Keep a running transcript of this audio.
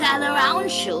brown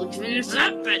children's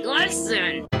epic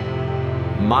lesson.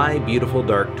 My Beautiful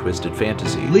Dark Twisted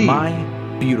Fantasy. League. My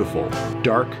Beautiful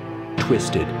Dark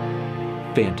Twisted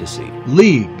Fantasy.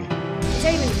 League. It's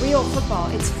not even real football.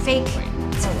 It's fake.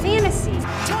 It's a fantasy.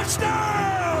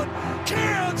 Touchdown!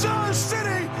 Kansas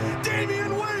City!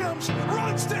 Damian Williams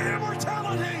runs to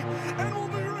immortality and will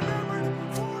be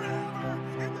remembered forever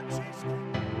in the Chiefs.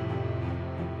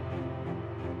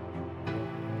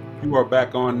 You are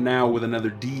back on now with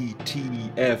another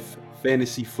DTF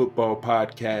Fantasy Football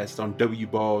Podcast on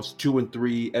W-Balls 2 and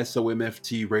 3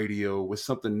 SOMFT Radio with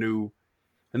something new.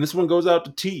 And this one goes out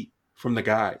to T from the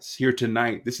guys here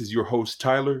tonight. This is your host,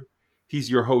 Tyler. He's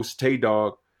your host,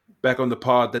 Tay-Dog, back on the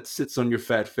pod that sits on your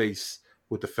fat face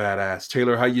with the fat ass.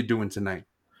 Taylor, how you doing tonight?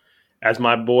 As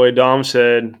my boy Dom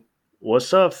said,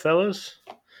 what's up, fellas?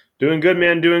 Doing good,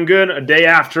 man. Doing good. A day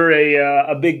after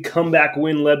a big comeback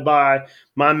win led by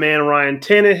my man Ryan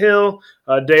Tannehill.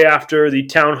 A day after the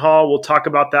town hall. We'll talk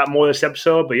about that more this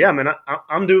episode. But yeah, man,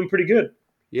 I'm doing pretty good.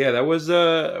 Yeah, that was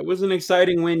an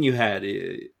exciting win you had.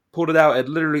 It pulled it out at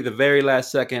literally the very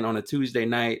last second on a Tuesday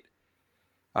night.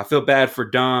 I feel bad for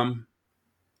Dom.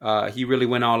 He really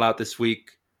went all out this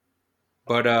week.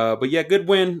 But yeah, good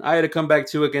win. I had to come back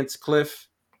to against Cliff.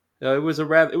 It was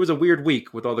a weird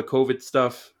week with all the COVID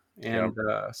stuff and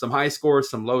some high scores,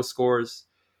 some low scores.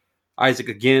 Isaac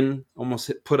again almost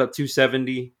put up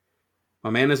 270. My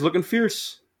man is looking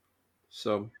fierce.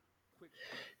 So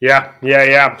yeah.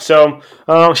 So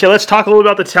let's talk a little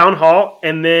about the town hall,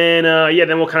 and then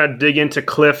then we'll kind of dig into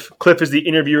Cliff. Cliff is the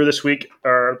interviewer this week,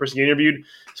 or the person you interviewed.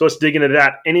 So let's dig into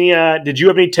that. Did you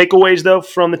have any takeaways though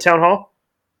from the town hall?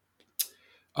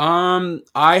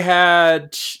 I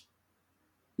had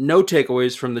no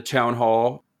takeaways from the town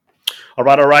hall. All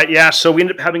right. Yeah, so we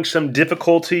ended up having some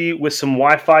difficulty with some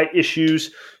Wi-Fi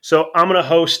issues. So I'm going to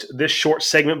host this short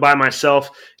segment by myself.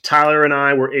 Tyler and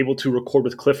I were able to record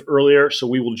with Cliff earlier, so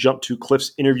we will jump to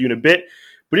Cliff's interview in a bit.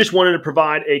 We just wanted to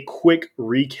provide a quick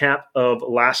recap of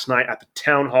last night at the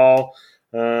town hall.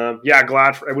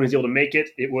 Glad for everyone who's able to make it.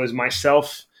 It was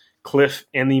myself, Cliff,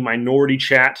 and the minority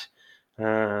chat.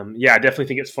 I definitely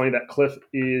think it's funny that Cliff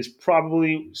is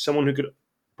probably someone who could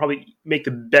probably make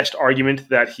the best argument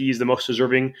that he's the most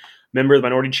deserving member of the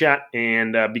minority chat.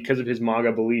 And because of his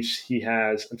MAGA beliefs, he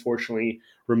has unfortunately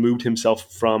removed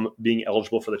himself from being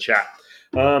eligible for the chat.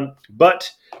 So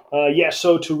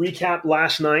to recap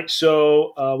last night,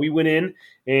 we went in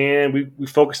and we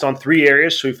focused on three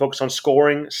areas. So we focused on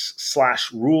scoring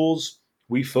 / rules.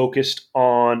 We focused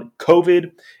on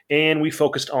COVID, and we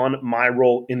focused on my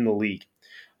role in the league.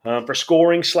 For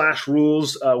scoring /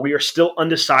 rules, we are still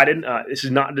undecided. This is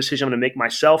not a decision I'm going to make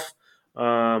myself,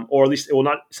 or at least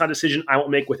it's not a decision I won't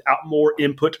make without more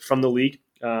input from the league.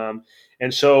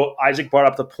 And so Isaac brought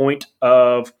up the point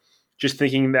of just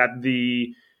thinking that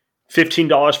the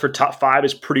 $15 for top 5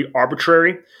 is pretty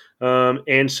arbitrary.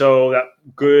 And so that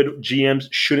good GMs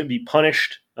shouldn't be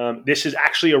punished. This is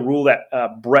actually a rule that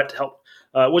Brett helped.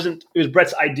 It was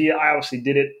Brett's idea. I obviously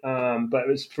did it, but it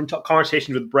was from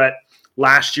conversations with Brett.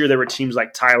 Last year, there were teams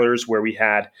like Tyler's where we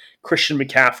had Christian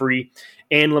McCaffrey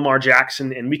and Lamar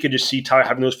Jackson, and we could just see Tyler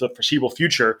having those for the foreseeable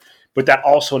future. But that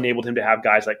also enabled him to have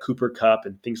guys like Cooper Kupp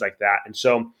and things like that. And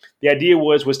so the idea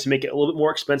was to make it a little bit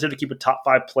more expensive to keep a top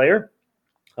 5 player.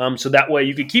 So that way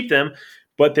you could keep them,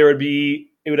 but it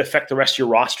would affect the rest of your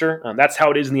roster. That's how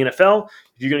it is in the NFL.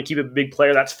 If you're going to keep a big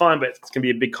player, that's fine, but it's going to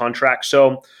be a big contract.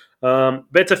 So, but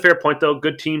it's a fair point, though.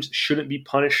 Good teams shouldn't be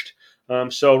punished.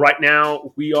 So right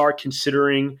now we are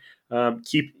considering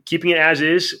keeping it as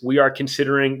is. We are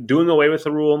considering doing away with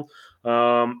the rule.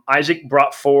 Isaac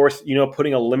brought forth,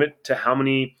 putting a limit to how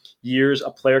many years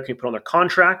a player can put on their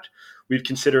contract. We've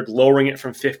considered lowering it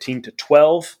from 15 to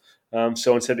 12.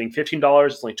 So instead of being $15,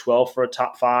 it's only 12 for a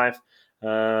top 5.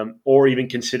 Or even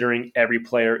considering every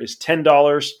player is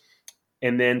 $10.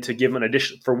 And then to give them an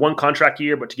addition for one contract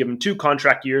year, but to give them 2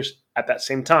 contract years at that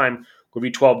same time would be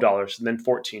 $12 and then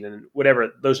 $14 and whatever,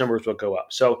 those numbers will go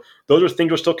up. So those are things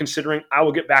we're still considering. I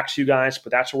will get back to you guys,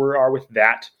 but that's where we are with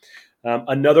that.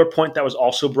 Another point that was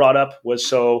also brought up was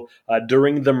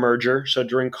during the merger, so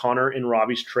during Connor and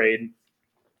Robbie's trade,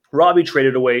 Robbie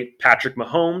traded away Patrick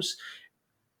Mahomes.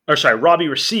 Robbie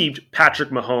received Patrick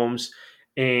Mahomes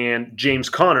and James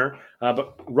Conner,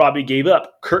 but Robbie gave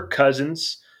up Kirk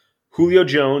Cousins, Julio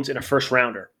Jones, and a first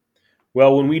rounder.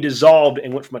 Well, when we dissolved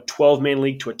and went from a 12-man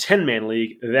league to a 10-man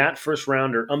league, that first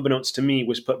rounder, unbeknownst to me,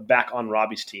 was put back on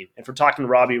Robbie's team. And for talking to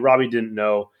Robbie didn't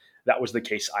know that was the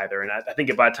case either. And I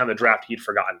think by the time of the draft, he'd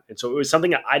forgotten. And so it was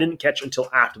something that I didn't catch until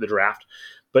after the draft.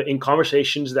 But in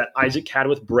conversations that Isaac had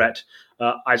with Brett,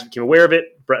 Isaac became aware of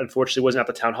it. Brett, unfortunately, wasn't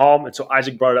at the town hall. And so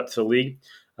Isaac brought it up to the league.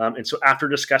 And so after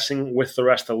discussing with the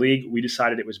rest of the league, we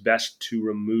decided it was best to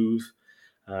remove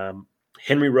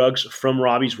Henry Ruggs from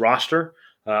Robbie's roster.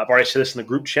 I've already said this in the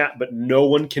group chat, but no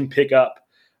one can pick up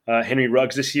Henry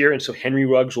Ruggs this year, and so Henry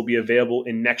Ruggs will be available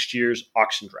in next year's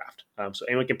auction draft. So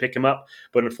anyone can pick him up,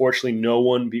 but unfortunately no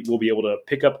one will be able to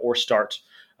pick up or start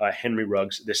Henry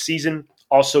Ruggs this season.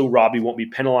 Also, Robbie won't be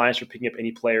penalized for picking up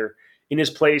any player in his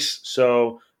place,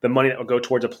 so the money that will go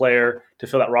towards a player to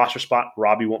fill that roster spot,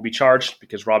 Robbie won't be charged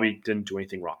because Robbie didn't do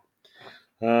anything wrong.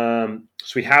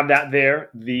 So we have that there.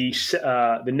 The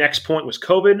next point was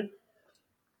COVID.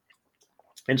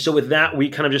 And so with that, we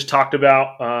kind of just talked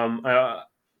about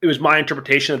it was my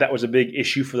interpretation that was a big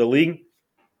issue for the league.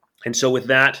 And so with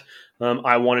that,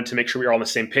 I wanted to make sure we were all on the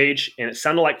same page. And it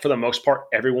sounded like for the most part,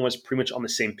 everyone was pretty much on the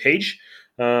same page,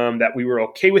 that we were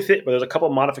okay with it. But there's a couple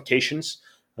of modifications.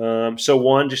 So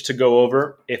one, just to go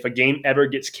over, if a game ever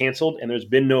gets canceled and there's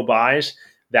been no buys,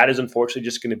 that is unfortunately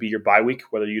just going to be your bye week,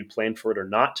 whether you'd planned for it or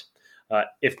not.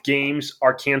 If games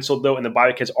are canceled, though, and the bye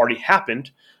week has already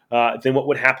happened, then what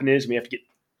would happen is we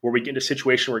get into a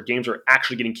situation where games are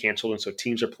actually getting canceled, and so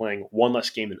teams are playing one less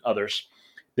game than others.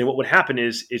 Then what would happen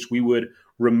is we would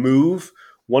remove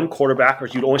one quarterback, or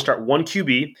you'd only start one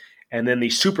QB, and then the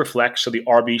super flex, so the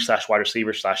RB / wide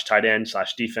receiver / tight end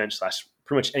 / defense /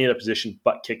 pretty much any other position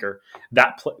but kicker,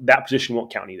 that position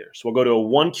won't count either. So we'll go to a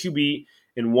one QB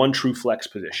and one true flex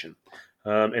position.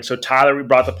 And so Tyler, we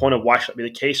brought the point of why should that be the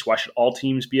case? Why should all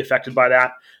teams be affected by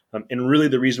that? And really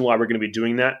the reason why we're going to be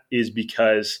doing that is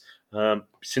because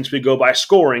since we go by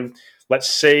scoring, let's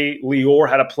say Lior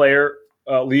had a player,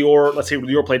 let's say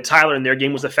Lior played Tyler and their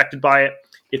game was affected by it.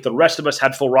 If the rest of us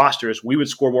had full rosters, we would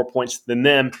score more points than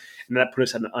them, and that put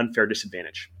us at an unfair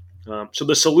disadvantage. So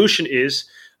the solution is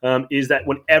that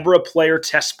whenever a player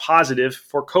tests positive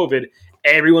for COVID,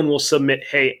 everyone will submit,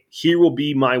 hey, here will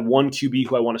be my one QB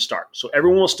who I want to start. So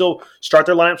everyone will still start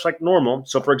their lineups like normal.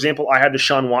 So, for example, I have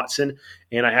Deshaun Watson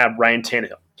and I have Ryan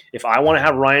Tannehill. If I want to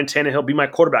have Ryan Tannehill be my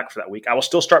quarterback for that week, I will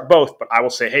still start both, but I will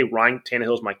say, hey, Ryan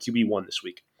Tannehill is my QB1 this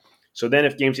week. So then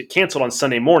if games get canceled on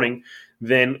Sunday morning,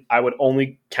 then I would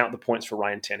only count the points for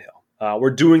Ryan Tannehill.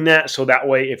 We're doing that so that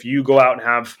way if you go out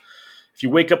and if you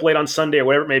wake up late on Sunday or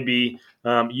whatever it may be,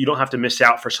 you don't have to miss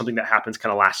out for something that happens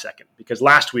kind of last second. Because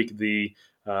last week the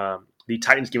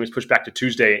Titans game was pushed back to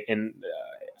Tuesday, and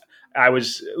I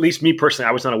was, at least me personally,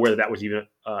 I was not aware that was even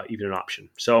an option.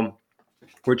 So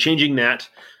we're changing that.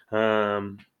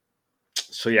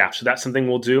 So that's something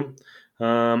we'll do.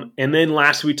 And then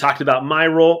lastly, we talked about my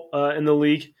role in the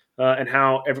league and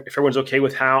how if everyone's okay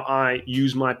with how I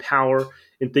use my power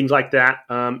and things like that.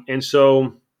 And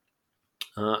so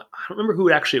I don't remember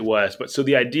who actually it was, but so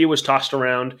the idea was tossed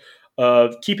around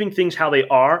of keeping things how they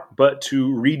are, but to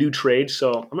redo trades.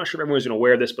 So I'm not sure if everyone was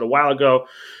aware of this, but a while ago,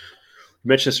 we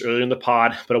mentioned this earlier in the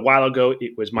pod, but a while ago,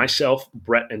 it was myself,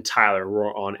 Brett, and Tyler were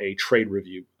on a trade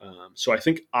review. So I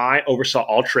think I oversaw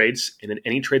all trades, and then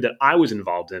any trade that I was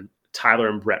involved in, Tyler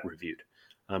and Brett reviewed.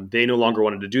 They no longer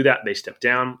wanted to do that. They stepped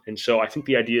down. And so I think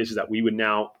the idea is that we would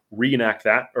now reenact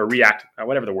that, or react,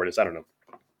 whatever the word is, I don't know.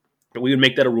 But we would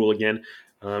make that a rule again.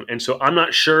 And so I'm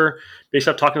not sure, based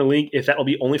off talking to the league, if that will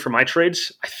be only for my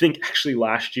trades. I think actually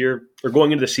last year, or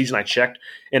going into the season, I checked,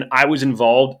 and I was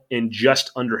involved in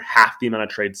just under half the amount of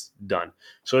trades done.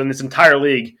 So in this entire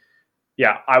league,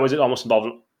 I was almost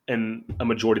involved in a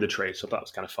majority of the trades. So I thought it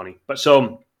was kind of funny. But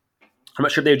so I'm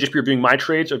not sure if they would just be reviewing my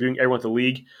trades or reviewing everyone at the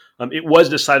league. It was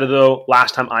decided, though,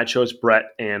 last time I chose Brett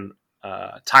and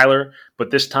Tyler, but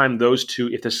this time those two,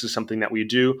 if this is something that we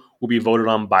do, will be voted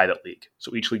on by the league.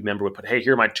 So each league member would put, hey,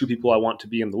 here are my two people I want to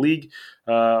be in the league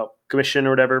commission or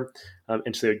whatever,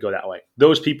 and so they would go that way.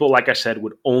 Those people, like I said,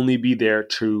 would only be there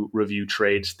to review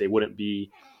trades. They wouldn't be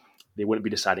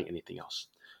deciding anything else.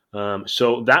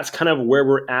 So that's kind of where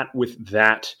we're at with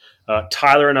that.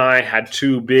 Tyler and I had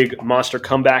two big monster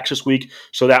comebacks this week,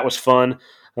 so that was fun.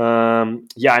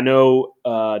 I know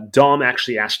Dom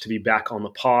actually asked to be back on the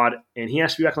pod, and he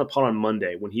asked to be back on the pod on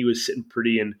Monday when he was sitting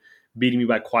pretty and beating me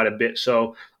by quite a bit.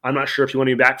 So I'm not sure if you want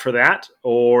to be back for that,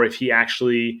 or if he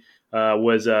actually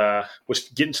was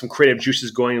getting some creative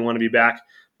juices going and want to be back.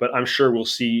 But I'm sure we'll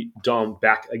see Dom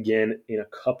back again in a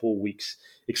couple weeks.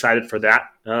 Excited for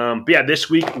that. This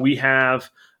week we have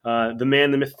the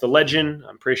man, the myth, the legend.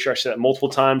 I'm pretty sure I said that multiple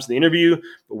times in the interview,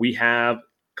 but we have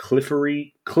Cliff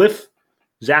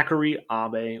Zachary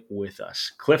Abe with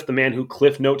us. Cliff, the man who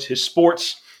Cliff notes his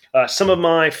sports. Some of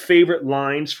my favorite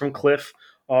lines from Cliff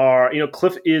are,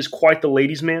 Cliff is quite the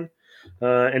ladies' man.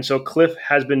 And so Cliff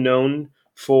has been known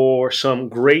for some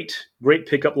great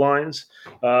pickup lines.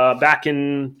 Back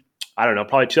in,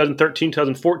 probably 2013,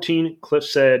 2014, Cliff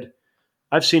said,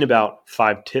 I've seen about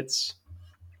 5 tits.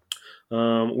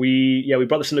 We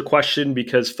brought this into question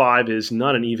because 5 is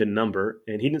not an even number,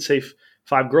 and he didn't say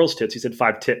 5 girls' tits. He said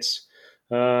 5 tits.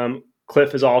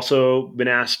 Cliff has also been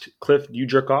asked, Cliff, do you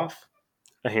jerk off?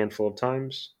 A handful of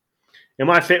times. And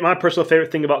my personal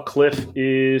favorite thing about Cliff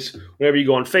is whenever you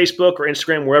go on Facebook or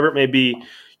Instagram, wherever it may be,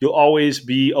 you'll always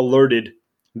be alerted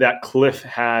that Cliff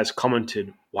has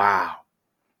commented, wow,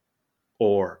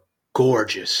 or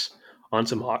gorgeous on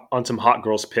some hot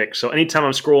girls pics. So anytime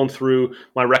I'm scrolling through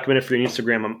my recommended for you on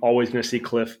Instagram, I'm always going to see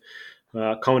Cliff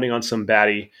commenting on some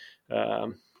baddie,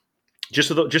 just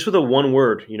with a one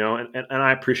word, and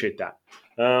I appreciate that.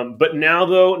 But now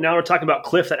we're talking about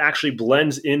Cliff that actually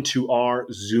blends into our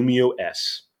Zoomio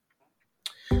S.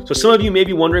 So some of you may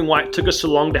be wondering why it took us so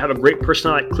long to have a great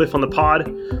personality like Cliff on the pod.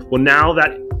 Well, now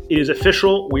that it is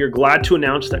official, we are glad to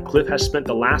announce that Cliff has spent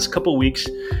the last couple weeks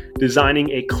designing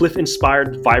a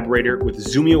Cliff-inspired vibrator with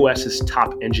Zoomio S's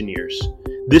top engineers.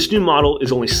 This new model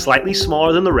is only slightly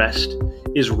smaller than the rest,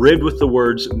 is ribbed with the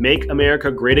words, "Make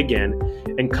America Great Again,"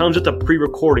 and comes with a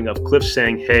pre-recording of Cliff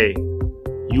saying, "Hey,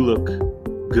 you look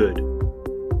good."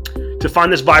 To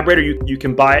find this vibrator, you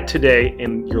can buy it today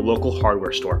in your local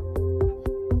hardware store.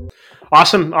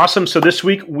 Awesome. So this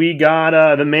week we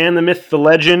got the man, the myth, the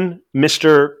legend,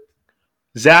 Mr.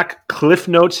 Zach Cliff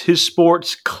Notes His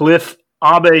Sports, Cliff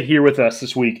Abe here with us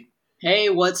this week. Hey,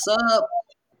 what's up?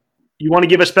 You want to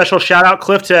give a special shout out,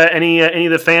 Cliff, to any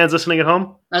of the fans listening at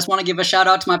home? I just want to give a shout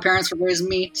out to my parents for raising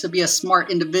me to be a smart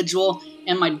individual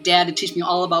and my dad to teach me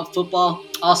all about football.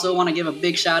 Also want to give a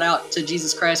big shout out to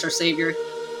Jesus Christ, our Savior,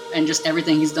 and just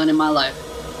everything he's done in my life.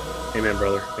 Amen,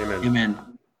 brother. Amen. Amen.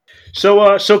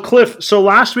 So Cliff, so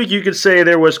last week you could say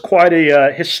there was quite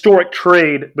a historic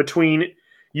trade between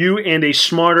you and a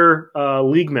smarter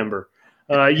league member.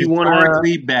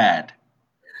 Historically bad.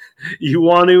 You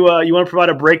want to provide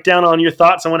a breakdown on your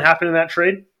thoughts on what happened in that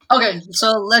trade? Okay,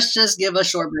 so let's just give a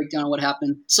short breakdown of what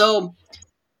happened. So,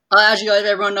 as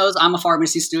everyone knows, I'm a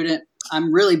pharmacy student.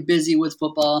 I'm really busy with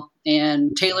football,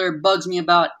 and Taylor bugs me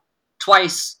about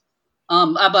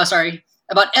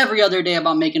every other day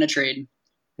about making a trade.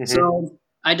 Mm-hmm. So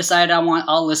I decided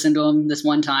I'll listen to him this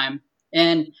one time,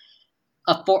 and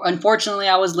unfortunately,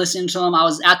 I was listening to him. I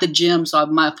was at the gym, so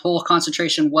my whole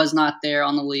concentration was not there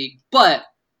on the league, but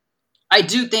I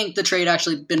do think the trade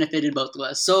actually benefited both of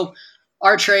us. So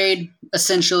our trade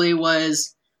essentially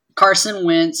was Carson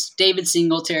Wentz, David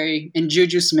Singletary, and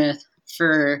Juju Smith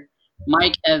for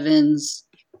Mike Evans,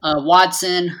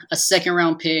 Watson, a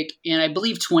second-round pick, and I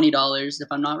believe $20, if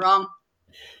I'm not wrong.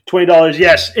 $20,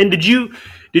 yes. And did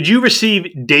you receive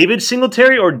David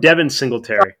Singletary or Devin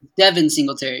Singletary? Devin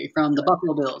Singletary from the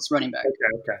Buffalo Bills, running back.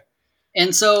 Okay.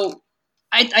 And so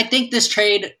I think this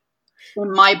trade,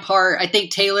 on my part, I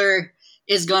think Taylor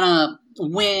is going to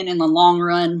win in the long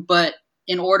run, but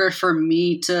in order for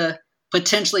me to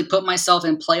potentially put myself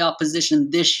in playoff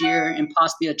position this year and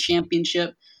possibly a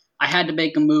championship, I had to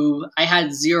make a move. I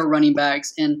had 0 running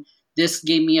backs, and this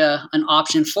gave me an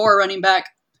option for a running back.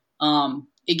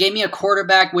 It gave me a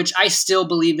quarterback, which I still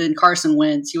believe in, Carson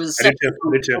Wentz. He was a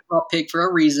second-round overall pick for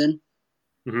a reason.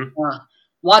 Mm-hmm.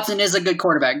 Watson is a good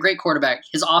quarterback, great quarterback.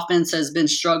 His offense has been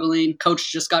struggling.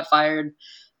 Coach just got fired.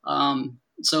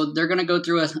 So they're going to go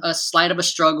through a slight of a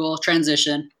struggle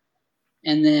transition.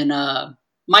 And then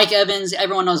Mike Evans,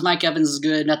 everyone knows Mike Evans is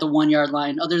good at the 1-yard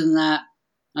line. Other than that,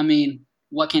 I mean,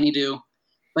 what can he do?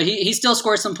 But he still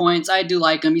scores some points. I do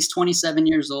like him. He's 27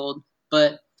 years old.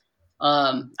 But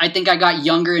I think I got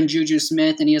younger in Juju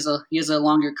Smith, and he has a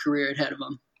longer career ahead of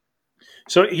him.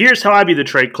 So here's how I view the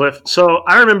trade, Cliff. So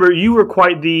I remember you were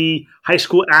quite the high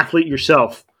school athlete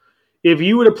yourself. If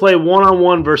you were to play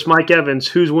one-on-one versus Mike Evans,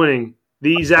 who's winning?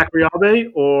 The Zachary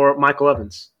Abe or Michael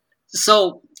Evans?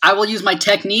 So I will use my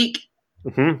technique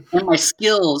and my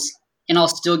skills, and I'll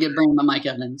still get burned by Mike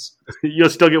Evans. You'll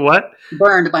still get what?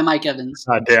 Burned by Mike Evans.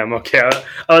 Oh, damn. Okay.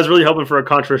 I was really hoping for a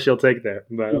controversial take there,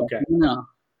 but okay. No.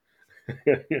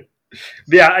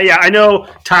 Yeah. I know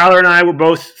Tyler and I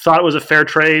thought it was a fair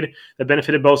trade that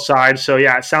benefited both sides. So,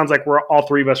 yeah, it sounds like all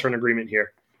three of us are in agreement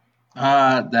here.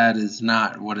 That is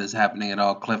not what is happening at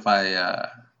all, Cliff.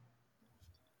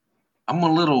 I'm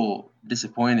a little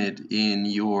disappointed in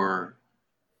your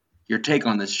take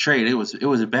on this trade. It was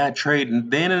a bad trade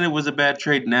then, and it was a bad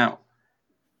trade now.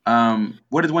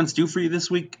 What did Wentz do for you this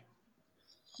week?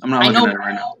 I'm not looking at it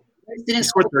right now. Didn't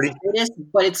score 30,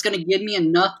 but it's going to give me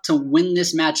enough to win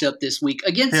this matchup this week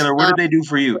against Taylor. What did they do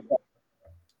for you?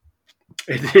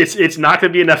 It's not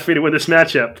going to be enough for you to win this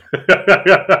matchup.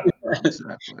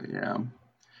 Exactly. Yeah.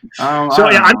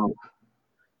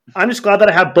 I'm just glad that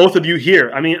I have both of you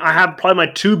here. I mean, I have probably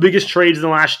my two biggest trades in the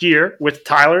last year with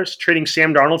Tyler's trading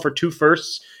Sam Darnold for 2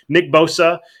 firsts, Nick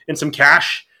Bosa, and some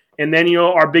cash. And then,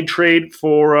 our big trade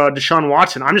for Deshaun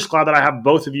Watson. I'm just glad that I have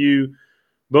both of you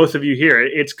here.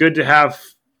 It's good to have.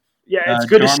 Yeah, it's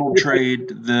good Darnold to see.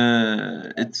 trade.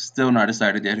 It's still not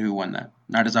decided yet who won that.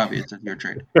 Not as obvious as your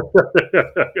trade.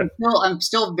 I'm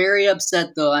still very upset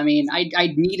though. I mean,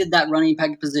 I needed that running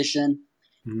back position.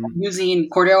 I'm using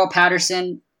Cordero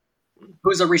Patterson,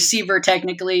 who's a receiver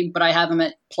technically, but I have him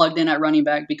plugged in at running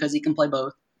back because he can play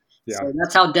both. Yeah. So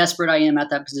that's how desperate I am at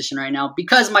that position right now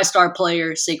because my star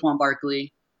player, Saquon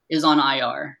Barkley, is on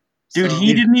IR. Dude, So-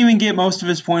 he didn't even get most of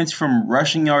his points from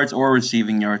rushing yards or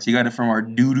receiving yards. He got it from our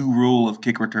doo-doo rule of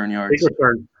kick return yards.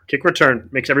 Kick return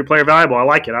makes every player valuable. I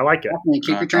like it. Definitely kick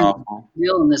That's return awful.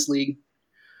 real in this league.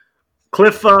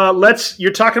 Cliff,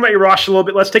 you're talking about your roster a little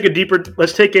bit. Let's take a deeper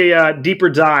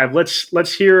dive.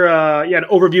 Let's hear an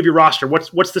overview of your roster.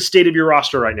 What's the state of your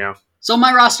roster right now? So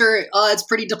my roster, it's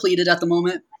pretty depleted at the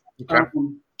moment. Okay.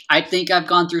 I think I've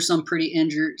gone through some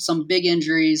some big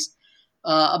injuries.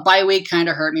 A bye week kind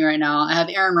of hurt me right now. I have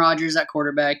Aaron Rodgers at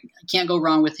quarterback. I can't go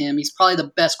wrong with him. He's probably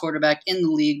the best quarterback in the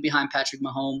league behind Patrick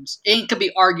Mahomes. It could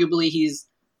be arguably he's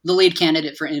the lead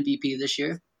candidate for MVP this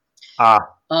year. My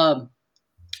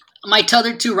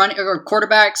other two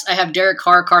quarterbacks, I have Derek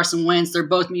Carr, Carson Wentz. They're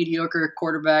both mediocre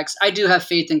quarterbacks. I do have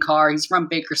faith in Carr. He's from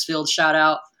Bakersfield. Shout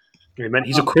out. Amen.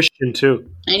 He's a Christian too.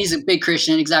 And he's a big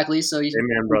Christian, exactly. So he's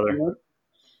Amen, brother.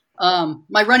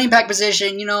 My running back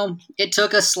position, it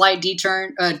took a slight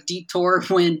detour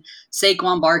when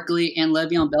Saquon Barkley and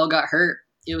Le'Veon Bell got hurt.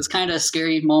 It was kind of a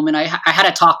scary moment. I had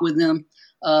a talk with them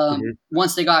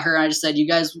once they got hurt. I just said, you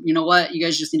guys, you know what? You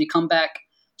guys just need to come back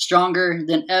stronger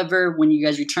than ever when you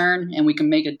guys return, and we can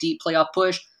make a deep playoff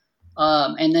push.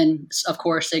 And then, of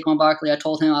course, Saquon Barkley, I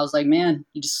told him, I was like, man,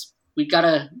 we got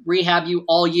to rehab you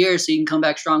all year so you can come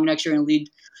back strong next year and lead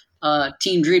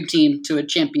Dream Team to a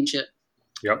championship.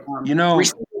 Yep.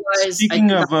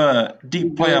 Speaking of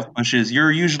deep playoff pushes,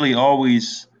 you're usually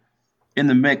always in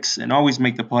the mix and always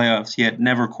make the playoffs, yet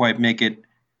never quite make it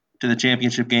to the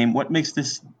championship game. What makes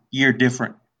this year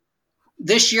different?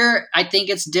 This year, I think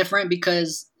it's different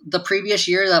because the previous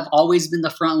years I've always been the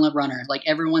front runner. Like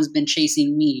everyone's been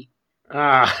chasing me.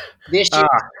 This year,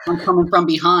 I'm coming from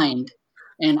behind,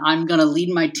 and I'm going to lead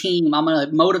my team. I'm going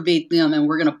to motivate them, and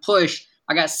we're going to push.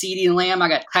 I got CeeDee Lamb, I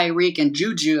got Tyreek and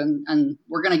Juju, and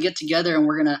we're going to get together, and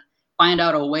we're going to find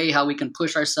out a way how we can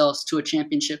push ourselves to a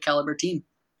championship caliber team.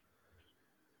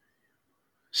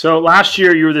 So last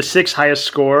year you were the 6th highest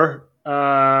scorer.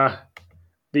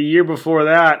 The year before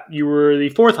that you were the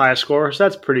 4th highest scorer. So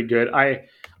that's pretty good. I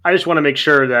just want to make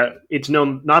sure that it's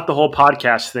known. Not the whole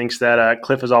podcast thinks that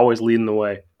Cliff is always leading the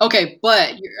way. Okay,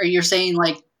 but you're saying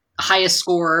like highest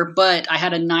scorer, but I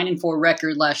had a 9-4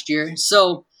 record last year.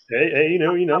 So hey, you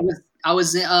know. I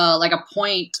was like a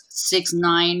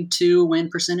 .692 win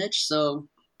percentage, so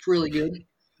really good.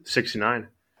 69.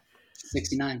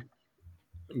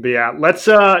 But yeah, let's.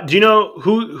 Do you know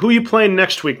who you playing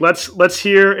next week? Let's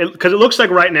hear because it looks like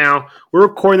right now we're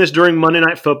recording this during Monday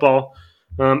Night Football.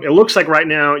 It looks like right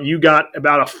now you got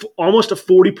about almost a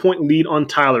 40-point lead on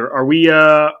Tyler. Are we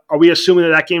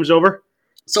assuming that game's over?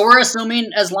 So we're assuming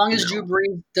as long as Drew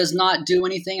Brees does not do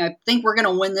anything, I think we're going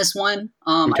to win this one.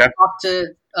 Okay. I talked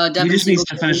to Devin. He just needs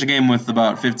to finish the game with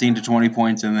about 15 to 20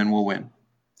 points, and then we'll win.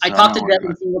 I talked to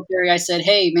Devin Singletary. I said,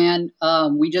 hey, man,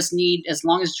 we just need, as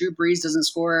long as Drew Brees doesn't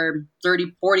score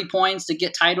 30, 40 points to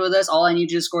get tied with us, all I need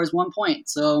you to score is 1 point.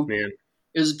 So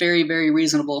it was very, very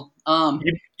reasonable.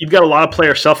 You've got a lot of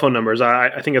player cell phone numbers.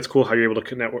 I think it's cool how you're able to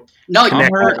connect. No,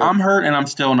 I'm hurt, and I'm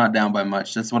still not down by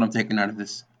much. That's what I'm taking out of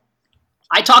this.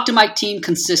 I talk to my team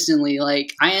consistently.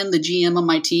 Like, I am the GM of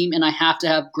my team, and I have to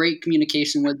have great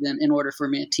communication with them in order for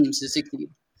my teams to succeed.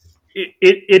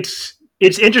 It's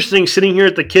interesting sitting here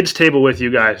at the kids' table with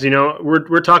you guys. You know,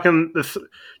 we're talking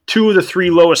two of the 3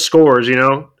 lowest scorers. You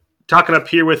know, talking up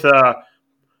here with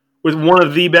one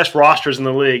of the best rosters in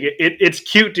the league. It's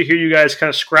cute to hear you guys kind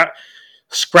of scrap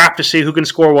to see who can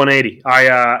score 180.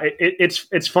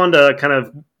 It's fun to kind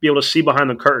of be able to see behind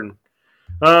the curtain.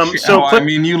 I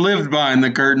mean, you lived behind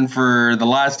the curtain for the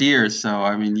last year, so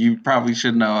I mean, you probably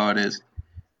should know how it is.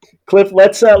 Cliff,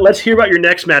 let's hear about your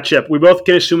next matchup. We both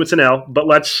can assume it's an L, but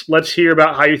let's hear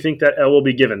about how you think that L will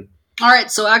be given. All right,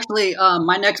 so actually,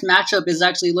 my next matchup is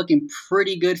actually looking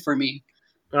pretty good for me.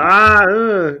 Who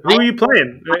are you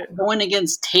playing? I'm going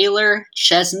against Taylor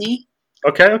Chesney.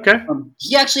 Okay.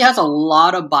 He actually has a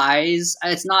lot of buys.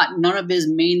 It's not none of his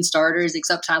main starters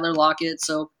except Tyler Lockett,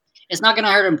 so it's not going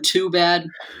to hurt him too bad.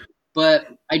 But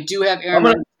I do have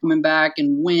Aaron. coming back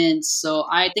and Wentz. So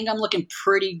I think I'm looking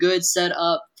pretty good set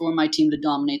up for my team to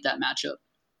dominate that matchup.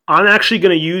 I'm actually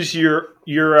going to use your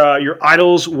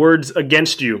idol's words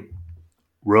against you.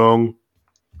 Wrong.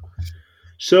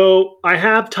 So I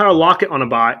have Tyler Lockett on a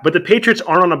bye, but the Patriots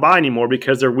aren't on a bye anymore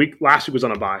because their last week was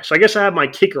on a bye. So I guess I have my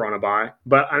kicker on a bye,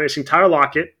 but I'm missing Tyler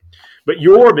Lockett. But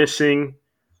you're missing,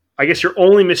 I guess you're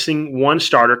only missing one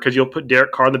starter because you'll put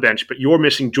Derek Carr on the bench, but you're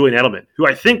missing Julian Edelman, who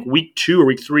I think week 2 or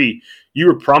week 3, you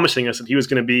were promising us that he was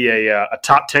going to be a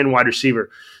top 10 wide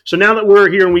receiver. So now that we're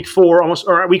here in week 4,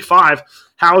 or week 5,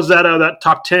 how's that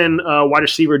top 10 wide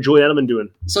receiver Julian Edelman doing?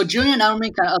 So Julian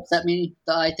Edelman kind of upset me.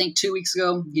 I think 2 weeks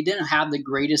ago he didn't have the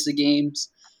greatest of games.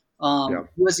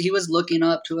 He was looking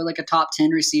up to like a top 10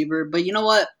 receiver, but you know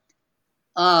what?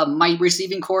 My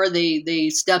receiving core they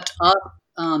stepped up.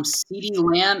 CeeDee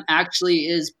Lamb actually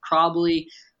is probably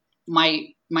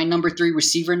my number 3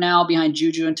 receiver now behind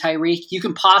Juju and Tyreek. You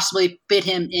can possibly fit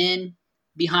him in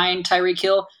behind Tyreek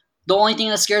Hill. The only thing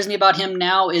that scares me about him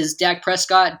now is Dak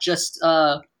Prescott just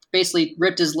basically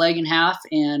ripped his leg in half,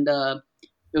 and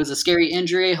it was a scary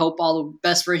injury. Hope all the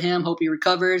best for him. Hope he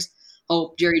recovers.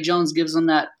 Hope Jerry Jones gives him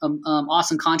that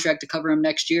awesome contract to cover him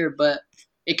next year. But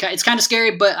it's kind of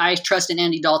scary, but I trust in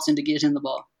Andy Dalton to get him the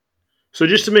ball. So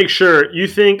just to make sure, you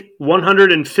think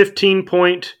 115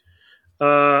 point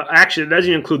actually, it doesn't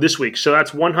even include this week. So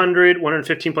that's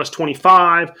 115 plus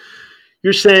 25.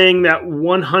 You're saying that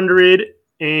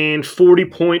 140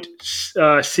 point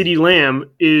CeeDee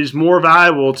Lamb is more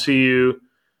valuable to you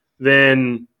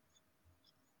than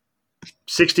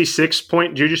 66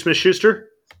 point Juju Smith-Schuster?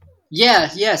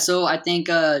 Yeah. So I think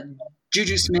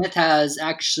Juju Smith has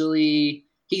actually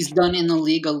he's done in the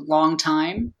league a long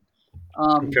time.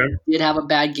 Did have a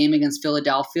bad game against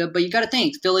Philadelphia, but you got to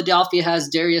think Philadelphia has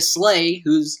Darius Slay,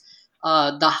 who's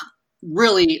the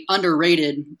really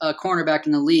underrated cornerback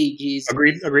in the league. He's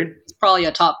agreed. He's probably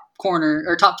a top corner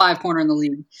or top 5 corner in the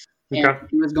league, and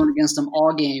he was going against them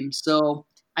all game. So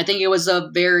I think it was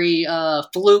a very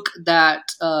fluke that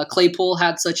Claypool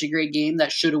had such a great game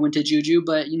that should have went to Juju,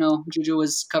 but Juju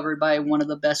was covered by one of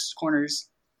the best corners.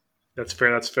 That's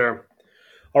fair.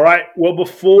 All right. Well,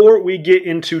 before we get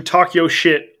into talk yo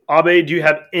shit, Abe, do you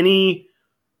have any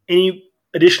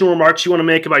additional remarks you want to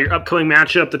make about your upcoming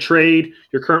matchup, the trade,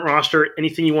 your current roster,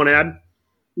 anything you want to add?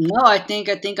 No, I think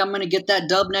I'm going to get that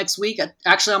dub next week.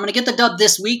 Actually, I'm going to get the dub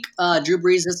this week. Drew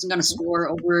Brees isn't going to score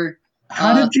over.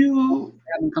 How did you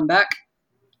have him come back?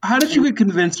 How did you get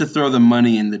convinced to throw the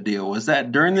money in the deal? Was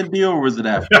that during the deal or was it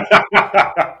after?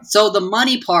 So the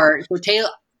money part. So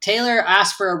Taylor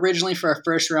asked originally for a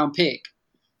first round pick.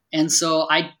 And so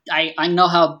I know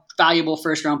how valuable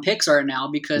first-round picks are now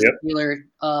because Taylor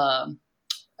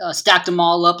stacked them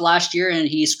all up last year, and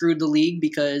he screwed the league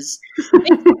because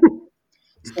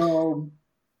so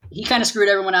he kind of screwed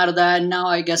everyone out of that. And now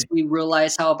I guess we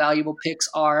realize how valuable picks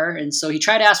are. And so he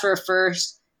tried to ask for a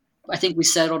first. I think we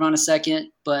settled on a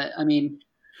second, but I mean.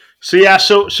 So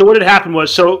what had happened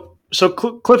was so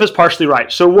Cliff is partially right.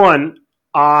 So one,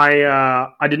 I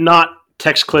did not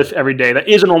text Cliff every day. That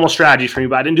is a normal strategy for me,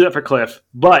 but I didn't do that for Cliff.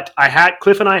 But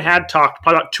Cliff and I had talked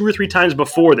probably about 2 or 3 times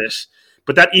before this,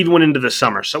 but that even went into the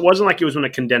summer. So it wasn't like it was in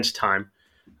a condensed time.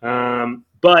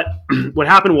 But what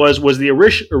happened was the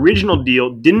original deal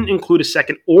didn't include a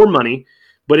second or money,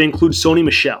 but it included Sony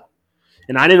Michel.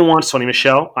 And I didn't want Sony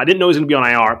Michel. I didn't know he was going to be on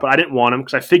IR, but I didn't want him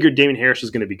because I figured Damien Harris was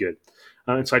going to be good.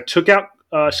 And so I took out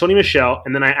Sony Michel,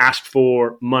 and then I asked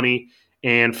for money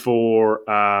and for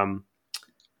a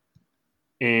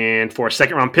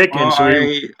second-round pick. And so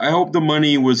I hope the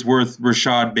money was worth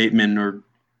Rashad Bateman or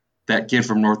that kid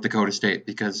from North Dakota State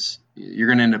because you're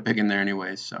going to end up picking there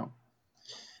anyways. So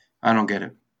I don't get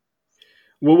it.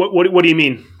 Well, what do you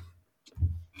mean?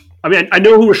 I mean, I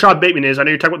know who Rashad Bateman is. I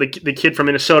know you're talking about the kid from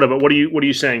Minnesota, but what are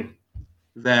you saying?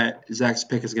 That Zach's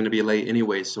pick is going to be late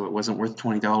anyways, so it wasn't worth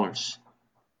 $20.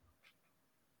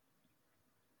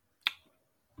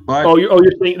 But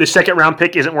you're saying the second-round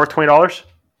pick isn't worth $20?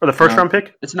 Or the first round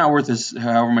pick? It's not worth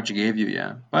however much he gave you,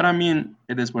 yeah. But, I mean,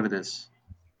 it is what it is.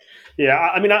 Yeah,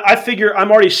 I mean, I figure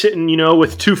I'm already sitting,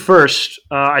 with 2 first.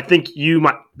 I think you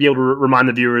might be able to remind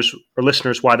the viewers or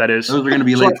listeners why that is. Those are going to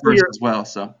be late first as well,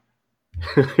 so.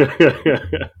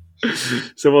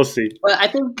 So we'll see. But I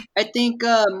think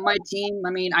my team,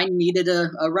 I needed a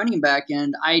running back,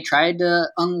 and I tried to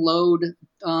unload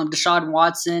Deshaun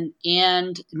Watson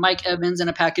and Mike Evans in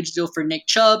a package deal for Nick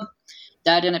Chubb.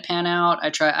 That didn't pan out.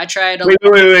 I tried.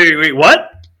 Wait,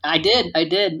 what? I did. I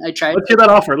tried. Let's hear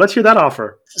that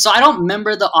offer. So I don't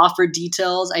remember the offer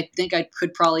details. I think I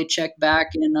could probably check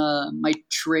back in my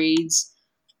trades.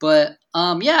 But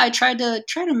I tried to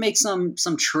make some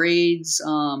trades.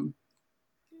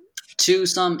 to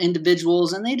some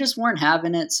individuals, and they just weren't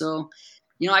having it. So,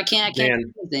 I can't do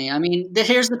anything. I mean,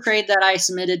 here's the trade that I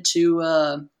submitted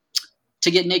to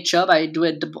get Nick Chubb. I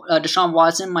did Deshaun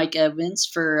Watson, Mike Evans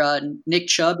for Nick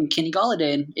Chubb and Kenny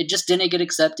Golladay, and it just didn't get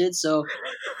accepted. So,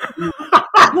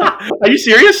 are you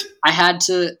serious? I had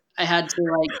to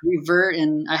revert,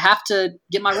 and I have to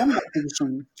get my running back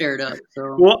position fared up.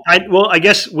 So, I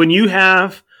guess when you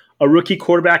have a rookie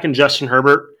quarterback in Justin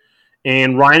Herbert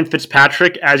and Ryan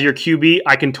Fitzpatrick as your QB,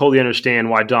 I can totally understand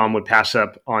why Dom would pass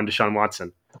up on Deshaun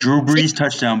Watson. Drew Brees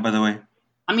touchdown, by the way.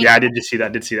 I mean, I did just see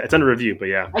that. It's under review, but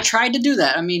yeah. I tried to do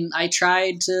that. I mean, I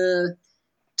tried to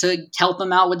help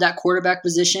him out with that quarterback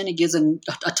position. It gives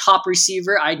a top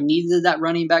receiver. I needed that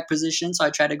running back position, so I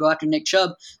tried to go after Nick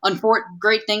Chubb.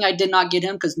 Great thing I did not get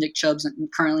him because Nick Chubb's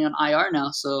currently on IR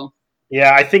now. So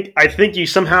yeah, I think you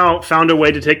somehow found a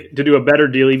way to do a better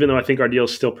deal, even though I think our deal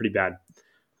is still pretty bad.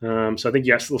 So I think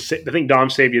I think Dom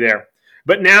saved you there.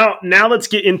 But now let's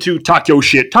get into talk your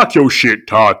shit.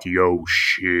 Yo.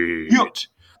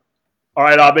 All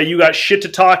right, Abe, you got shit to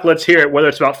talk. Let's hear it. Whether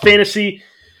it's about fantasy,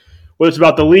 whether it's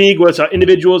about the league, whether it's about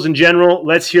individuals in general,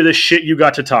 let's hear the shit you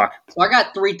got to talk. So I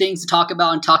got 3 things to talk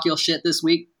about and talk your shit this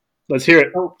week. Let's hear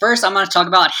it. So first, I'm going to talk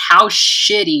about how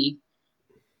shitty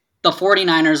the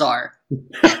 49ers are.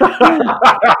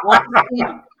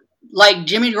 Like,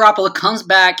 Jimmy Garoppolo comes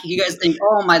back. You guys think,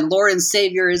 oh, my Lord and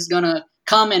Savior is going to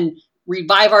come and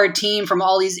revive our team from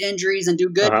all these injuries and do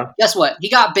good. Guess what? He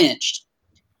got benched.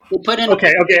 They put in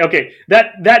Okay.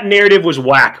 That narrative was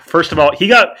whack. First of all, he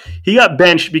got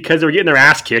benched because they were getting their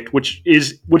ass kicked, which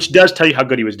does tell you how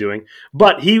good he was doing.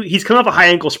 But he's come off a high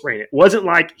ankle sprain. It wasn't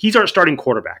like he's our starting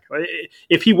quarterback.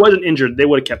 If he wasn't injured, they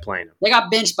would have kept playing him. They got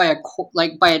benched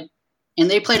and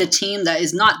they played a team that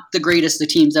is not the greatest of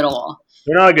teams at all.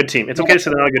 They're not a good team. It's okay to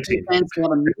say they're not a good team. They have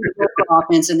a mediocre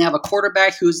offense, and they have a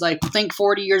quarterback who's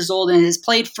 40 years old and has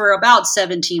played for about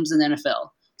 7 teams in the NFL.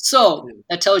 So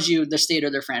that tells you the state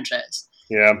of their franchise.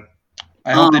 Yeah.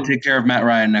 I hope they take care of Matt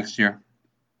Ryan next year.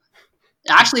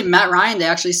 Actually, Matt Ryan, they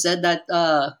actually said that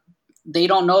they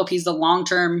don't know if he's the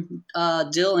long-term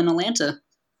deal in Atlanta.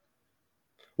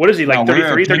 What is he,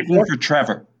 33, 34? For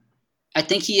Trevor. I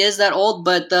think he is that old,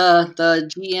 but the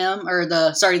GM or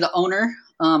the owner,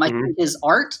 I think is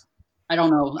Art. I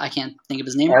don't know. I can't think of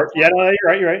his name. Art. Yeah, no,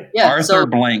 you're right. Yeah, Arthur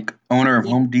Blank, owner of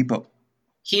Home Depot.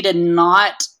 He did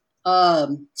not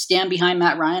stand behind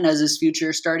Matt Ryan as his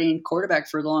future starting quarterback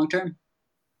for the long term.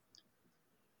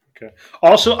 Okay.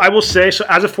 Also, I will say, so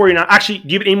as a 49er, actually,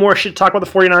 do you have any more shit to talk about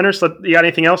the 49ers? You got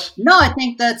anything else? No, I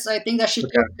think that should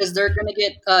do because they're going to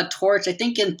get torched. I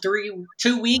think in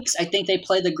 2 weeks, I think they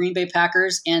play the Green Bay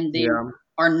Packers, and they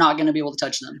are not going to be able to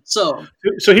touch them. So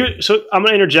I'm going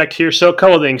to interject here. So a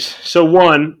couple of things. So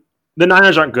one, the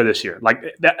Niners aren't good this year.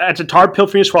 That's a hard pill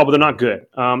for you to swallow, but they're not good.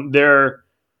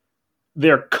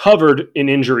 They're covered in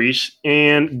injuries,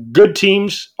 and good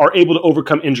teams are able to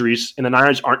overcome injuries, and the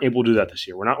Niners aren't able to do that this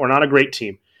year. We're not a great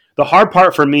team. The hard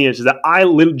part for me is that I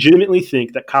legitimately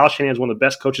think that Kyle Shanahan is one of the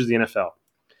best coaches in the NFL.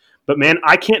 But, man,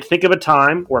 I can't think of a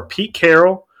time where Pete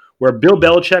Carroll, where Bill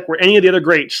Belichick, where any of the other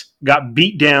greats got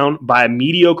beat down by a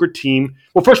mediocre team.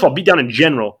 Well, first of all, beat down in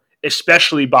general,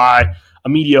 especially by a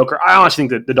mediocre. I honestly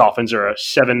think that the Dolphins are a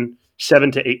 7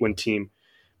 to 8 win team.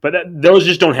 But those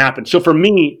just don't happen. So for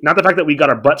me, not the fact that we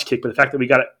got our butts kicked, but the fact that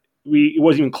it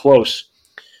wasn't even close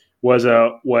was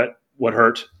what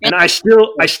hurt. And I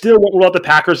still won't rule out the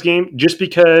Packers game just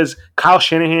because Kyle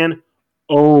Shanahan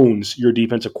owns your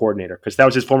defensive coordinator because that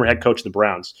was his former head coach of the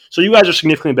Browns. So you guys are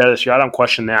significantly better this year. I don't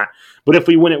question that. But if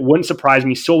we win, it wouldn't surprise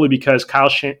me solely because Kyle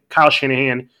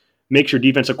Shanahan makes your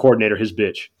defensive coordinator his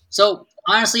bitch. So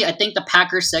honestly, I think the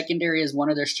Packers secondary is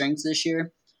one of their strengths this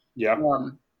year. Yeah.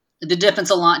 The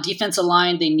defensive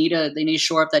line, they need to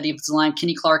shore up that defensive line.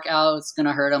 Kenny Clark out, it's going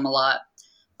to hurt them a lot.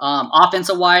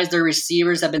 Offensive wise, their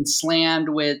receivers have been slammed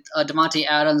with Devontae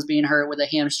Adams being hurt with a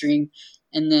hamstring,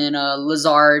 and then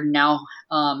Lazard now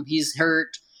he's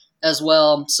hurt as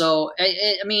well. So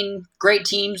I mean, great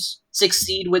teams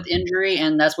succeed with injury,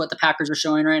 and that's what the Packers are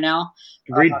showing right now.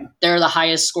 Agreed. They're the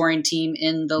highest scoring team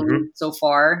in the league so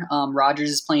far.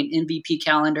 Rodgers is playing MVP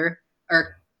caliber. I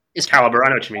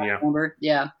know what you mean.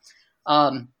 Yeah.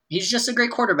 He's just a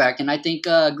great quarterback, and I think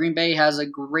Green Bay has a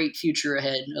great future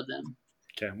ahead of them.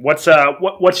 Okay.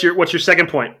 What's your second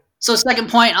point? So second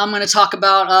point, I'm going to talk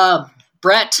about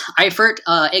Brett Eifert,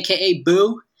 aka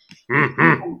Boo.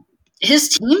 Mm-hmm. His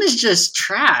team is just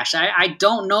trash. I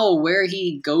don't know where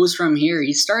he goes from here.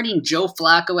 He's starting Joe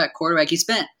Flacco at quarterback. He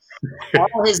spent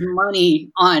all his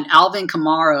money on Alvin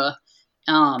Kamara.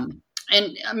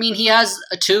 And, I mean, he has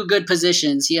 2 good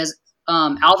positions. He has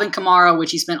Alvin Kamara,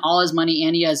 which he spent all his money,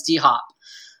 and he has D-Hop.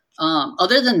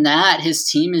 Other than that, his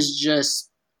team is just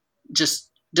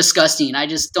disgusting. I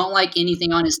just don't like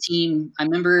anything on his team. I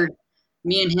remember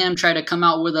me and him tried to come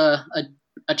out with a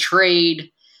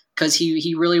trade because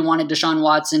he really wanted Deshaun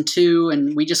Watson too,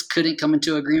 and we just couldn't come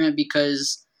into agreement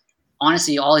because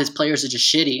honestly, all his players are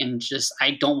just shitty, and just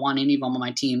I don't want any of them on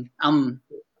my team. I'm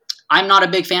not a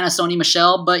big fan of Sony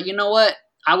Michel, but you know what?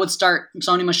 I would start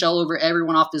Sony Michel over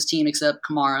everyone off this team except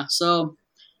Kamara. So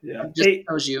Yeah, just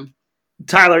tells you.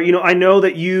 Tyler, I know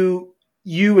that you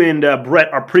and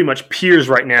Brett are pretty much peers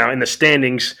right now in the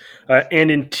standings and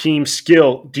in team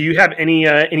skill. Do you have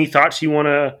any thoughts you want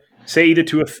to say either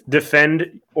to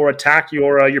defend or attack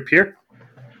your peer?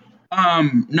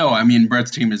 No, I mean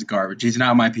Brett's team is garbage. He's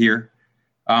not my peer.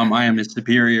 I am his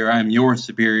superior. I am your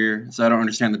superior. So I don't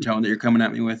understand the tone that you're coming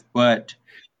at me with. But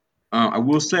I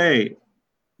will say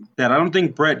that I don't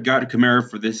think Brett got Kamara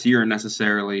for this year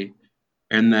necessarily,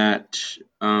 and that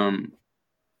I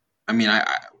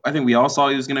think we all saw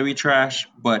he was going to be trash,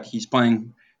 but he's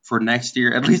playing for next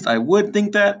year. At least I would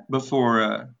think that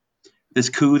before this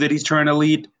coup that he's trying to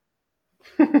lead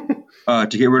to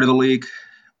get rid of the league.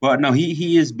 But no,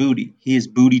 he is booty. He is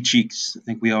booty cheeks. I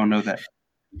think we all know that.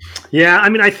 Yeah, I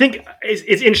mean, I think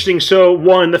it's interesting. So,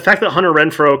 one, the fact that Hunter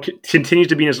Renfrow continues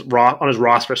to be on his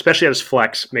roster, especially at his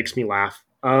flex, makes me laugh.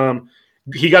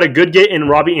 He got a good get in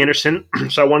Robbie Anderson,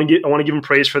 so I want to give him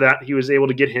praise for that. He was able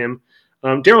to get him.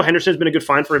 Darrell Henderson has been a good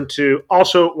find for him too.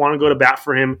 Also, want to go to bat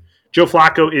for him. Joe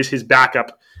Flacco is his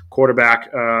backup quarterback.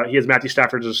 He has Matthew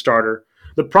Stafford as a starter.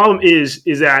 The problem is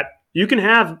that you can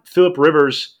have Phillip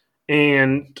Rivers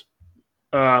and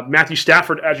Matthew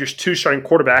Stafford as your two starting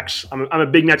quarterbacks. I'm a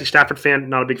big Matthew Stafford fan,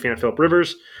 not a big fan of Phillip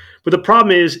Rivers. But the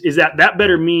problem is that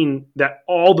better mean that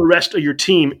all the rest of your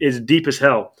team is deep as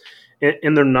hell,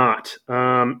 and they're not.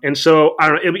 And so I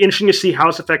don't know. It'll be interesting to see how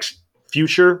this affects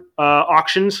future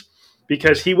auctions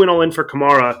because he went all in for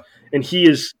Kamara, and he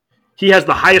has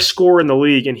the highest score in the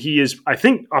league, and he is, I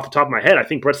think, off the top of my head, I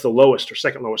think Brett's the lowest or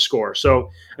second lowest score. So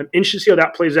I'm interested to see how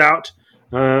that plays out.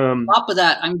 On top of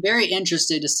that, I'm very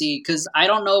interested to see because I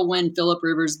don't know when Phillip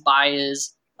Rivers' bye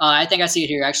is. I think I see it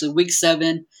here actually, week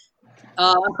 7.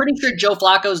 I'm pretty sure Joe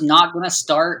Flacco's not going to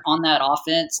start on that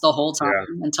offense the whole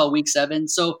time until week 7.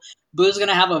 So Boo's going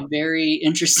to have a very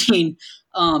interesting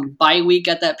bye week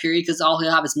at that period because all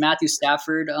he'll have is Matthew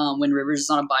Stafford when Rivers is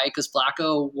on a bye because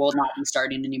Flacco will not be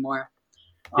starting anymore.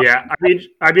 Yeah,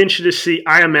 I'd be interested to see.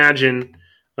 I imagine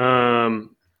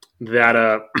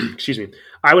that excuse me.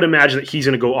 I would imagine that he's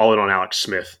going to go all in on Alex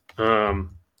Smith, and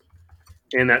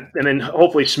then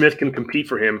hopefully Smith can compete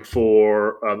for him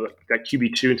for that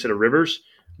QB2 instead of Rivers.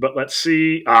 But let's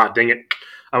see. Dang it!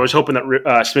 I was hoping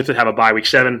that Smith would have a bye week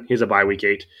 7. He has a bye week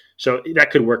 8, so that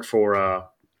could work for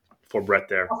Brett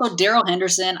there. Also, Darrell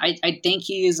Henderson, I think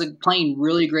he is playing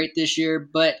really great this year.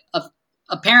 But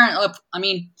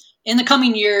in the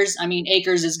coming years,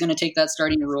 Akers is going to take that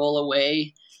starting role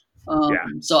away.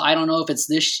 So I don't know if it's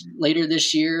later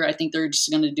this year. I think they're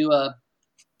just going to do a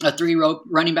 3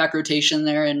 running back rotation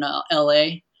there in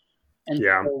LA, and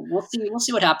so we'll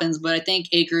see what happens. But I think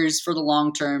Akers for the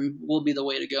long term will be the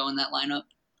way to go in that lineup.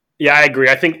 Yeah, I agree.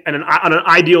 I think on an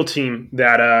ideal team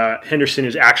that Henderson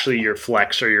is actually your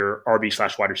flex or your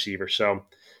RB/wide receiver. So,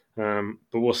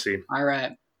 but we'll see. All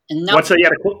right. And now,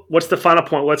 what's the final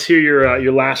point? Let's hear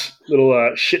your last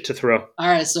little shit to throw. All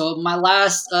right, so my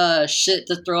last shit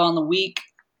to throw on the week,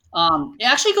 it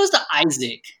actually goes to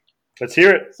Isaac. Let's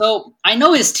hear it. So I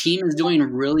know his team is doing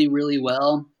really, really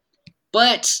well,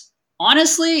 but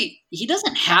honestly, he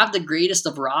doesn't have the greatest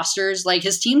of rosters. Like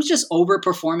his team's just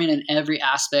overperforming in every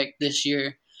aspect this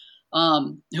year.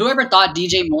 Whoever thought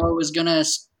DJ Moore was gonna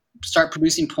start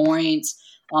producing points?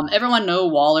 Everyone knew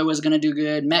Waller was going to do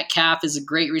good. Metcalf is a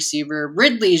great receiver.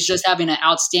 Ridley is just having an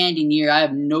outstanding year. I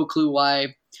have no clue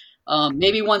why.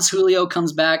 Maybe once Julio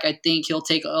comes back, I think he'll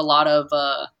take a lot of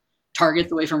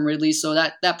targets away from Ridley, so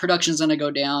that production is going to go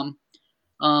down.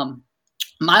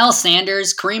 Miles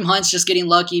Sanders, Kareem Hunt's just getting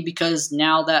lucky because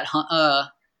now that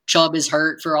Chubb is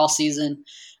hurt for all season.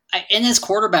 And his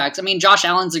quarterbacks, Josh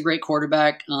Allen's a great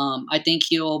quarterback. I think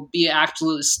he'll be an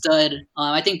absolute stud.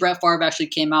 I think Brett Favre actually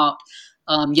came out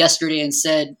yesterday and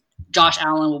said Josh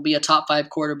Allen will be a top 5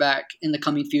 quarterback in the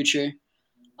coming future.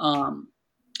 And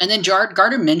then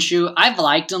Gardner Minshew, I've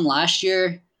liked him last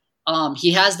year.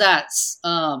 He has that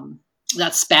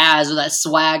spaz or that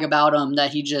swag about him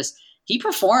that he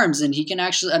performs and he can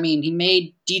actually, he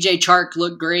made DJ Chark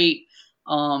look great.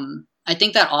 I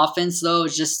think that offense though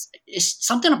it's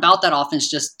something about that offense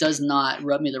just does not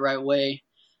rub me the right way.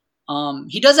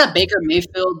 He does have Baker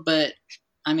Mayfield, but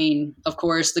of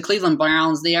course, the Cleveland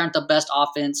Browns, they aren't the best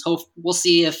offense. We'll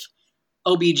see if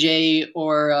OBJ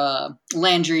or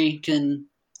Landry can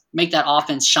make that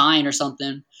offense shine or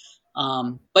something.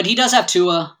 But he does have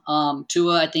Tua.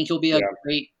 Tua, I think he'll be a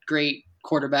great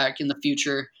quarterback in the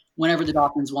future whenever the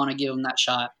Dolphins want to give him that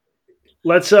shot.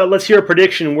 Let's hear a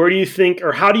prediction. Where do you think,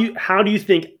 or how do you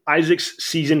think Isaac's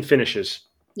season finishes?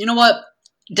 You know what?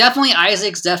 Definitely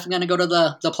Isaac's definitely going to go to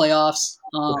the playoffs.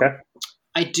 Okay.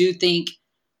 I do think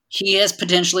he has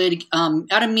potentially,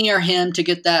 out of me or him, to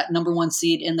get that number 1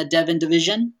 seed in the Devin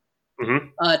division.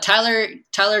 Mm-hmm.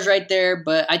 Tyler's right there,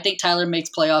 but I think Tyler makes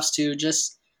playoffs too.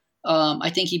 Just I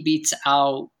think he beats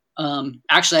out.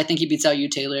 Actually, I think he beats out you,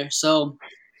 Taylor. So.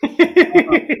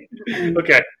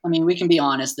 Okay. I mean, we can be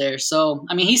honest there. So,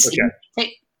 I mean,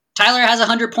 Tyler has a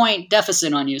 100-point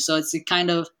deficit on you, so it's kind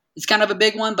of a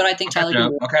big one. But I think Tyler.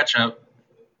 I'll catch up.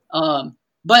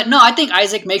 But no, I think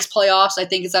Isaac makes playoffs. I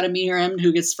think it's out of me or him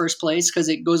who gets first place because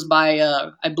it goes by,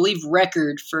 I believe,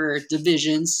 record for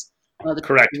divisions.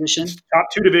 Correct. Division. Top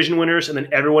 2 division winners, and then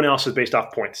everyone else is based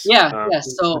off points. Yeah.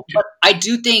 So, but I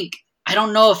do think I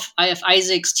don't know if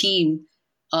Isaac's team.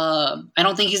 I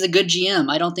don't think he's a good GM.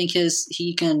 I don't think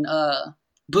he can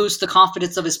boost the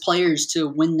confidence of his players to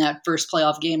win that first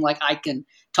playoff game. Like I can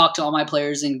talk to all my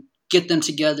players and get them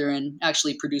together and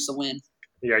actually produce a win.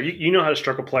 Yeah, you know how to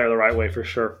struck a player the right way for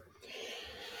sure.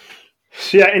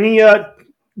 So yeah, any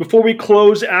before we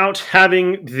close out,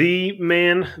 having the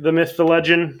man, the myth, the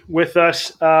legend with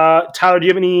us, Tyler, do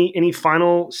you have any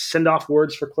final send off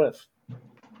words for Cliff?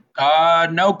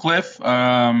 No, Cliff.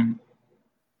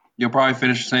 You'll probably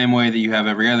finish the same way that you have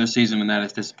every other season, and that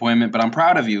is disappointment. But I'm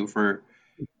proud of you for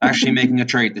actually making a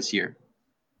trade this year.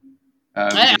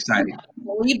 It was exciting. I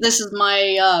believe this is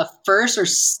my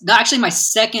first my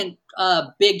second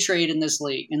big trade in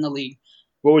the league.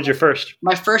 What was your first?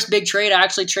 My first big trade, I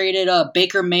actually traded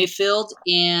Baker Mayfield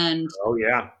and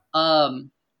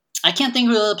I can't think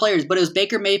of the other players, but it was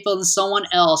Baker Mayfield and someone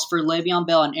else for Le'Veon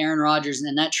Bell and Aaron Rodgers,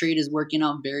 and that trade is working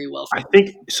out very well for me. I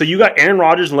think so. You got Aaron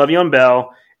Rodgers and Le'Veon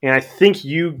Bell, and I think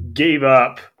you gave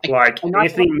up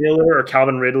Anthony Miller or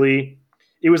Calvin Ridley.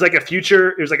 It was like a future.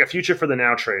 It was like a future for the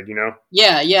now trade, you know?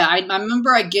 Yeah. I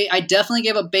remember I definitely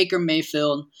gave up Baker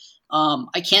Mayfield.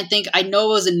 I can't think. I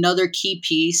know it was another key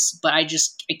piece, but I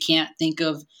can't think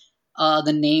of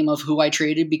the name of who I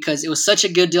traded because it was such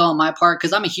a good deal on my part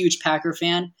because I'm a huge Packer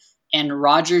fan, and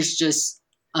Rodgers just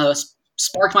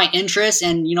sparked my interest.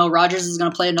 And you know, Rodgers is going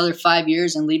to play another 5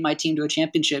 years and lead my team to a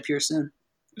championship here soon.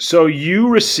 So you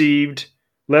received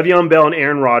Le'Veon Bell and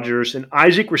Aaron Rodgers, and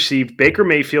Isaac received Baker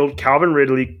Mayfield, Calvin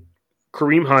Ridley,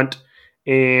 Kareem Hunt,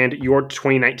 and your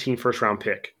 2019 first-round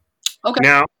pick. Okay.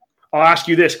 Now, I'll ask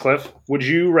you this, Cliff. Would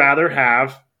you rather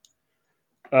have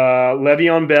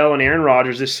Le'Veon Bell and Aaron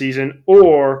Rodgers this season,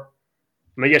 or,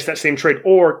 I guess that same trade,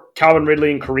 or Calvin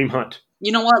Ridley and Kareem Hunt?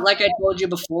 You know what? Like I told you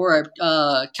before,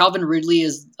 Calvin Ridley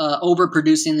is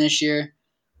overproducing this year.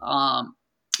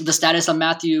 The status of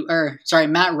Matt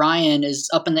Ryan is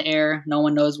up in the air. No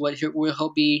one knows what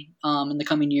he'll be in the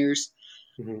coming years.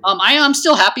 Mm-hmm. I am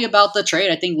still happy about the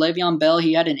trade. I think Le'Veon Bell,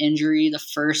 he had an injury the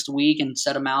first week and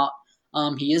set him out.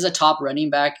 He is a top running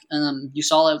back. You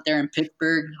saw it there in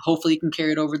Pittsburgh. Hopefully he can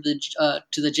carry it over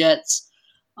to the Jets.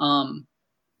 And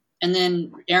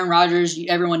then Aaron Rodgers,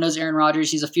 everyone knows Aaron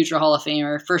Rodgers. He's a future Hall of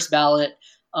Famer, first ballot.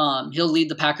 He'll lead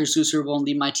the Packers to a Super Bowl and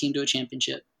lead my team to a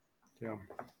championship. Yeah.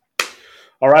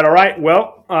 All right.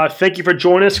 Well, thank you for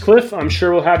joining us, Cliff. I'm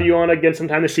sure we'll have you on again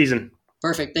sometime this season.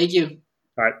 Perfect. Thank you.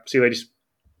 All right. See you, ladies.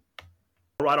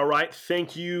 All right.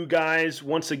 Thank you guys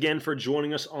once again for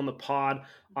joining us on the pod.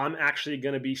 I'm actually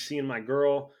going to be seeing my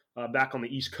girl back on the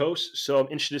East Coast, so I'm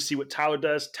interested to see what Tyler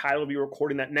does. Tyler will be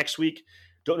recording that next week.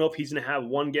 Don't know if he's going to have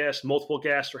one guest, multiple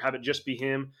guests, or have it just be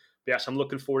him. But yes, I'm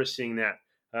looking forward to seeing that.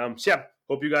 So yeah,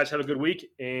 hope you guys have a good week,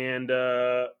 and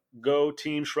go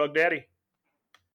Team Shrug Daddy.